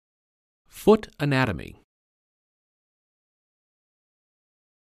Foot anatomy.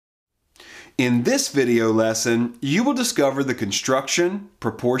 In this video lesson, you will discover the construction,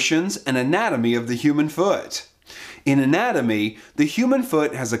 proportions, and anatomy of the human foot. In anatomy, the human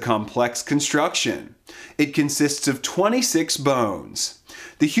foot has a complex construction. It consists of 26 bones.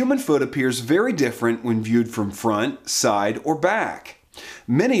 The human foot appears very different when viewed from front, side, or back.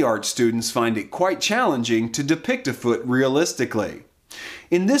 Many art students find it quite challenging to depict a foot realistically.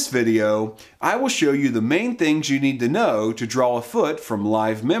 In this video, I will show you the main things you need to know to draw a foot from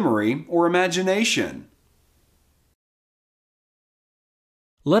live memory or imagination.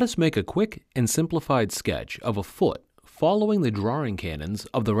 Let us make a quick and simplified sketch of a foot following the drawing canons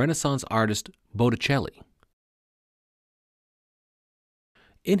of the Renaissance artist Botticelli.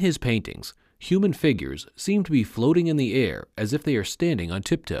 In his paintings, human figures seem to be floating in the air as if they are standing on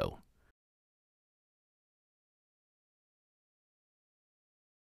tiptoe.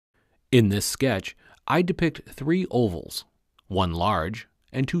 In this sketch, I depict 3 ovals, 1 large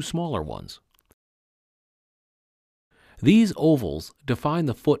and 2 smaller ones. These ovals define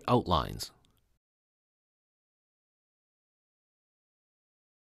the foot outlines.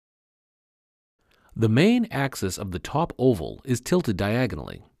 The main axis of the top oval is tilted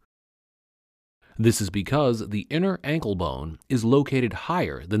diagonally. This is because the inner ankle bone is located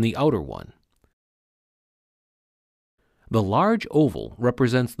higher than the outer one. The large oval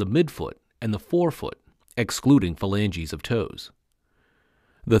represents the midfoot and the forefoot, excluding phalanges of toes.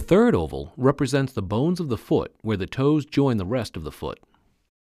 The third oval represents the bones of the foot where the toes join the rest of the foot.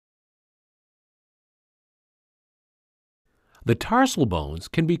 The tarsal bones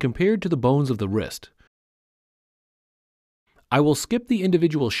can be compared to the bones of the wrist. I will skip the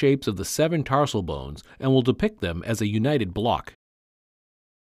individual shapes of the 7 tarsal bones and will depict them as a united block.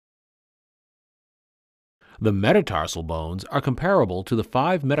 The metatarsal bones are comparable to the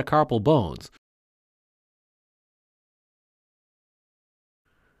 5 metacarpal bones.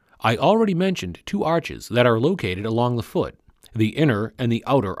 I already mentioned 2 arches that are located along the foot, the inner and the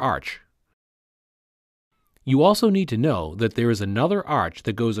outer arch. You also need to know that there is another arch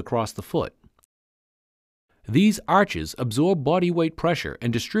that goes across the foot. These arches absorb body weight pressure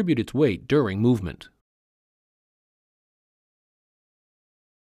and distribute its weight during movement.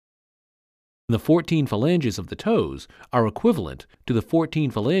 The 14 phalanges of the toes are equivalent to the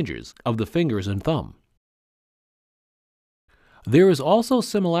 14 phalanges of the fingers and thumb. There is also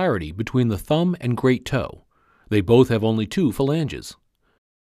similarity between the thumb and great toe. They both have only 2 phalanges.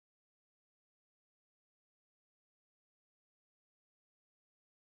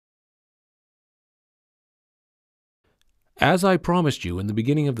 As I promised you in the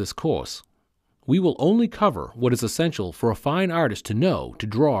beginning of this course, we will only cover what is essential for a fine artist to know to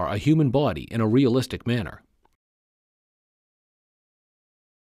draw a human body in a realistic manner.